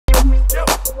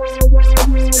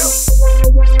Hey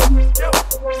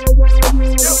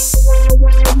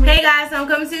guys, so I'm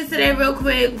coming to you today real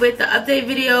quick with the update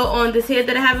video on this hair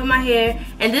that I have in my hair.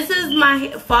 And this is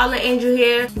my Fallen Angel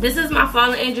hair. This is my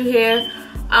Fallen Angel hair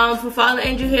for Fallen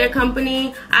Angel Hair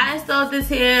Company. I installed this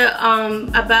hair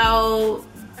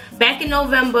back in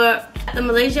November at the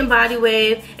Malaysian Body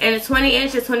Wave, and a 20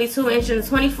 inch, a 22 inch, and a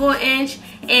 24 inch.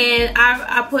 And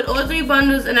I put all 3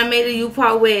 bundles and I made a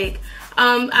UPART wig.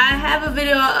 I have a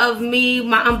video of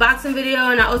my unboxing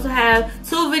video, and I also have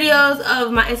 2 videos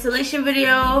of my installation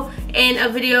video and a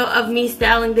video of me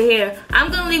styling the hair.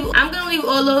 I'm gonna leave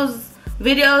all those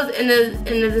videos in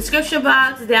the description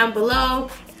box down below,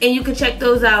 and you can check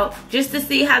those out just to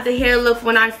see how the hair looked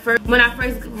when I first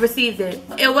received it.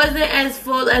 It wasn't as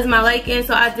full as my liking,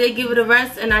 so I did give it a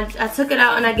rest, and I took it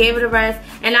out and I gave it a rest.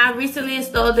 And I recently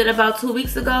installed it about 2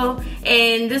 weeks ago,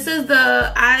 and this is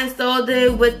I installed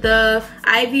it with the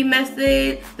IV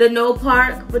method, the no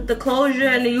part with the closure,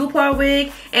 and the UPART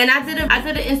wig. And I did an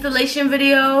installation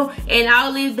video, and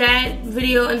I'll leave that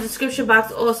video in the description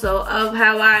box also of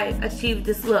how I achieved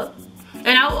this look.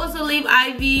 And I'll also leave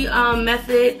Ivy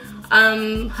method,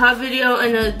 her video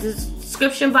in the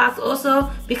description box also,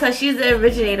 because she's the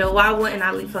originator. Why wouldn't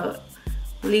I leave her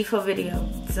video?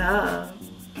 Duh.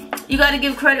 You gotta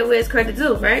give credit where it's credit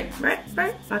due, right?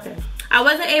 Okay. I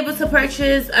wasn't able to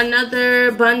purchase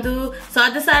another bundle, so I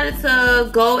decided to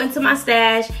go into my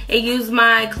stash and use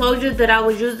my closure that I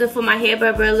was using for my hair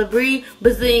by Braidless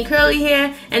Brazilian curly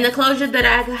hair. And the closure that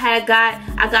I got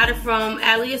it from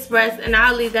AliExpress, and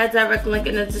I'll leave that direct link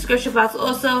in the description box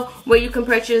also, where you can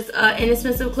purchase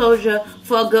inexpensive closure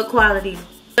for a good quality.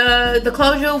 The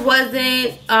closure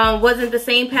wasn't the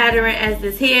same pattern as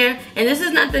this hair, and this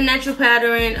is not the natural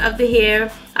pattern of the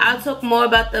hair. I'll talk more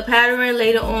about the pattern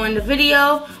later on in the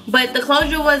video, but the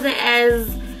closure wasn't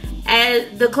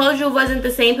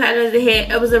the same pattern as the hair.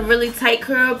 It was a really tight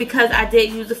curl because I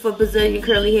did use it for Brazilian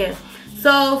curly hair.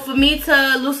 So for me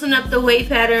to loosen up the wave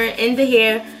pattern in the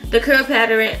hair, the curl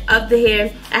pattern of the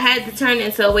hair, I had to turn it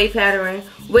into a wave pattern,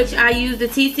 which I used the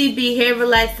TCB hair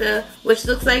relaxer, which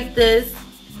looks like this.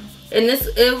 And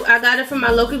I got it from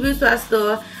my local beauty supply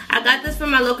store. I got this from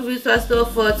my local beauty supply store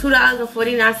for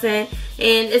 $2.49,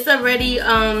 and it's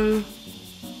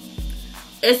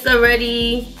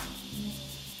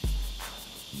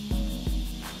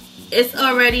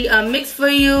already mixed for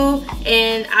you.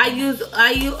 And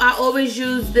I always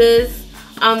use this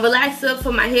relaxer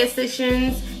for my hair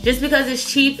sessions, just because it's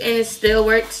cheap and it still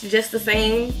works just the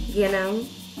same, you know.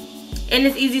 And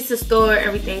it's easy to store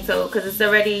everything, so because it's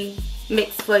already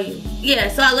mixed for you. Yeah,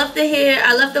 so I left the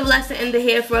relaxer in the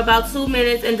hair for about 2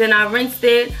 minutes, and then I rinsed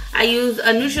it. I used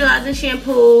a neutralizing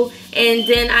shampoo, and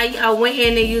then I went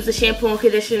in and used a shampoo and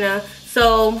conditioner.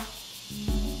 So,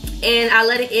 and I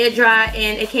let it air dry,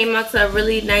 and it came out to a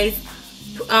really nice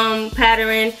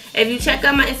pattern. If you check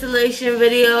out my installation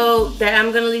video, that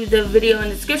I'm gonna leave the video in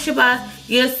the description box,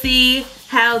 you'll see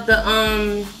how the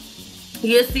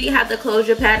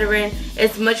closure pattern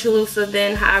is much looser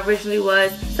than how it originally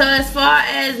was. So as far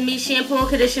as me shampoo and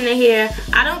conditioning hair,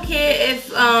 I don't care if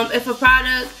a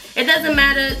product, it doesn't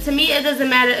matter to me. It doesn't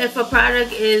matter if a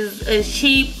product is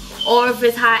cheap or if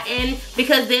it's high end,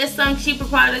 because there's some cheaper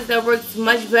products that works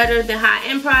much better than high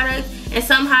end products, and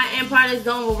some high end products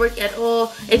don't work at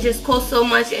all. It just costs so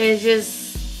much and it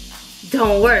just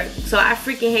don't work. So I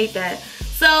freaking hate that.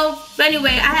 So, but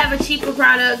anyway, I have a cheaper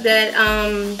product that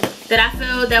I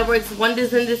feel that works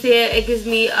wonders in this hair. It gives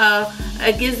me a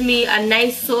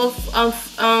nice soft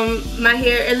my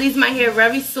hair. It leaves my hair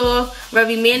very soft,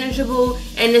 very manageable,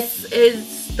 and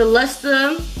the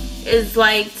luster is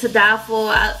like to die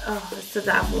for. It's to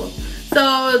die for.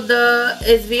 So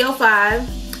it's VO5,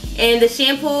 and the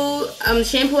shampoo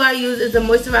I use is the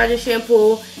moisturizing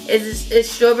shampoo. It's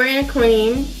strawberry and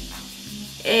cream,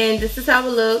 and this is how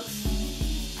it looks.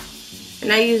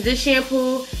 And I use this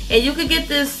shampoo, and you could get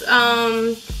this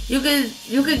you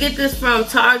could get this from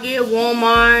Target,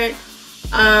 Walmart,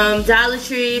 Dollar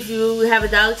Tree if you have a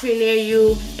Dollar Tree near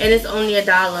you, and it's only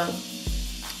 $1.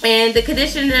 And the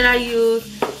conditioner that I use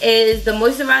is the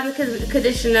moisturizing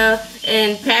conditioner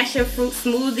and passion fruit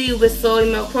smoothie with soy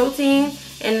milk protein,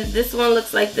 and this one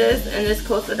looks like this, and this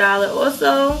costs $1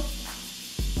 also.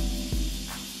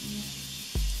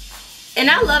 And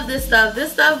I love this stuff.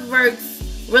 This stuff works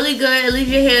really good. It leaves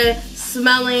your hair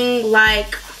smelling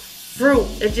like fruit.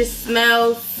 It just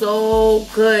smells so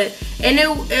good, and it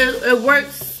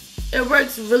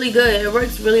works really good. It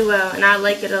works really well, and I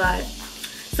like it a lot.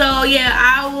 So yeah,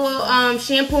 I will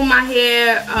shampoo my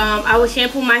hair. I will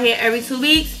shampoo my hair every 2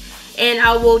 weeks, and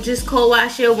I will just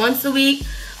co-wash it once a week.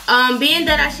 Being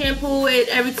that I shampoo it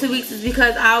every 2 weeks is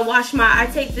because I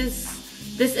take this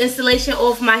installation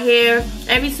off my hair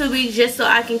every 2 weeks just so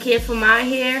I can care for my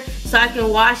hair, so I can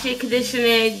wash it, condition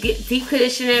it, deep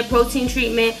condition it, protein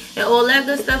treatment, and all that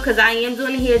good stuff, because I am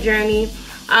doing a hair journey.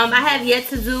 I have yet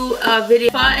to do a video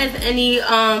as far as any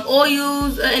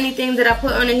oils or anything that I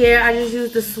put on the hair. I just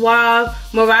use the Suave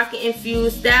Moroccan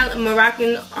infused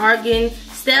Moroccan argan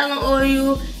styling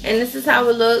oil, and this is how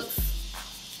it looks.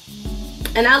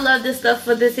 And I love this stuff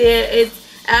for this hair.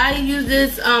 I use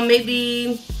this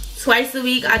maybe twice a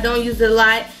week. I don't use it a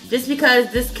lot just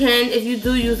because this can, if you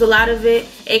do use a lot of it,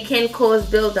 it can cause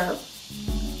buildup.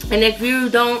 And if you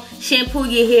don't shampoo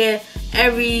your hair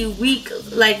every week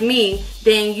like me,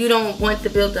 then you don't want the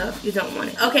buildup. You don't want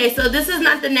it. Okay, so this is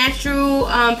not the natural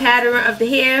pattern of the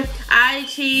hair. I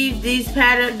achieved these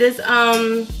pattern.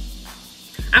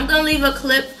 I'm gonna leave a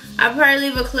clip. I'll probably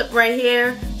leave a clip right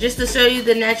here just to show you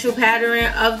the natural pattern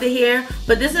of the hair.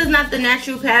 But this is not the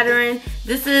natural pattern.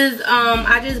 This is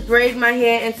I just braid my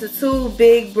hair into 2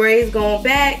 big braids going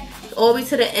back all the way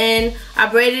to the end. I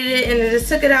braided it and I just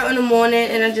took it out in the morning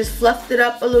and I just fluffed it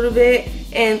up a little bit,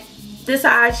 and this is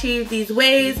how I achieved these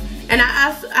waves. And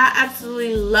I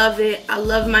absolutely love it. I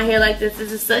love my hair like this.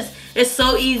 It's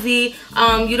so easy.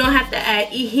 You don't have to add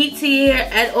heat to your hair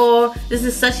at all. This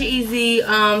is such an easy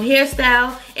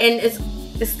hairstyle, and it's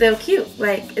still cute.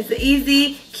 Like, it's an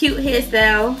easy, cute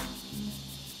hairstyle.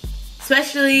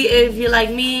 Especially if you're like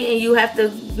me and you have to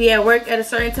be at work at a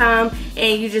certain time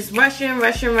and you just rushing.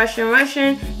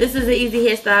 This is an easy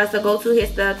hairstyle. It's a go-to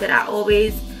hairstyle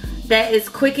that is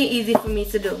quick and easy for me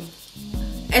to do.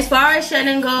 As far as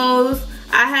shedding goes,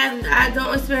 I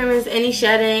don't experience any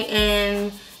shedding,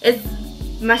 and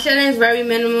my shedding is very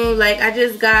minimal. Like, I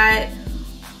just got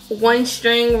 1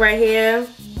 string right here.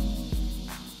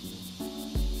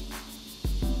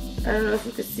 I don't know if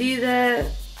you can see that,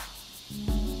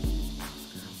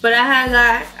 but I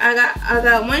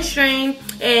got 1 string,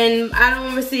 and I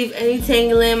don't receive any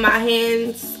tingling. My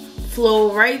hands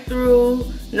flow right through,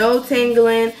 no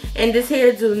tingling, and this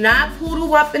hair do not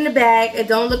poodle up in the back. It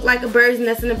don't look like a bird's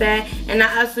nest in the back, and I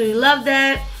absolutely love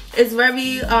that. It's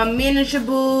very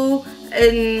manageable,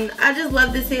 and I just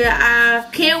love this hair. I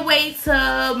can't wait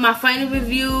to my final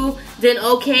review. Then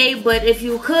okay, but if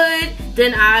you could,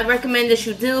 then I recommend that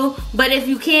you do. But if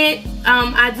you can't,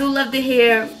 I do love the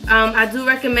hair. I do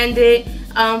recommend it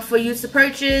for you to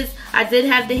purchase. I did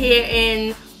have the hair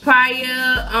in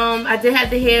prior, I did have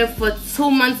the hair for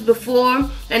 2 months before,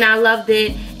 and I loved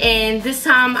it. And this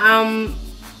time I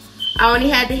only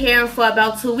had the hair in for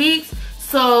about 2 weeks,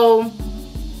 so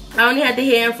I'm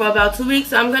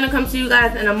gonna come to you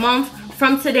guys in a month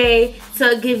from today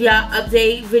to give y'all an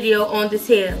update video on this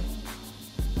hair.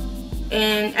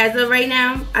 And as of right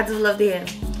now, I do love the hair.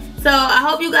 So I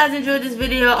hope you guys enjoyed this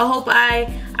video. I hope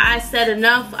I said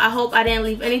enough. I hope I didn't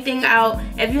leave anything out.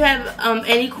 If you have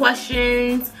any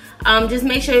questions, just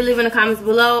make sure you leave in the comments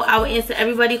below. I will answer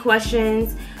everybody's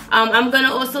questions. I'm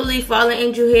gonna also leave Fallen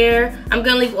Angel here. I'm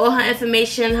gonna leave all her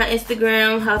information, her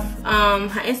Instagram,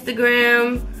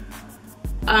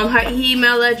 her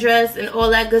email address, and all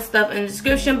that good stuff in the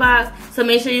description box. So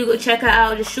make sure you go check her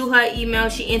out. Just shoot her an email.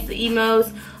 She answers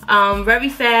emails very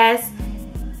fast.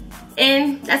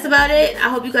 And that's about it. I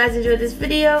hope you guys enjoyed this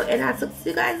video, and I'll talk to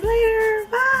you guys later.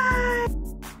 Bye.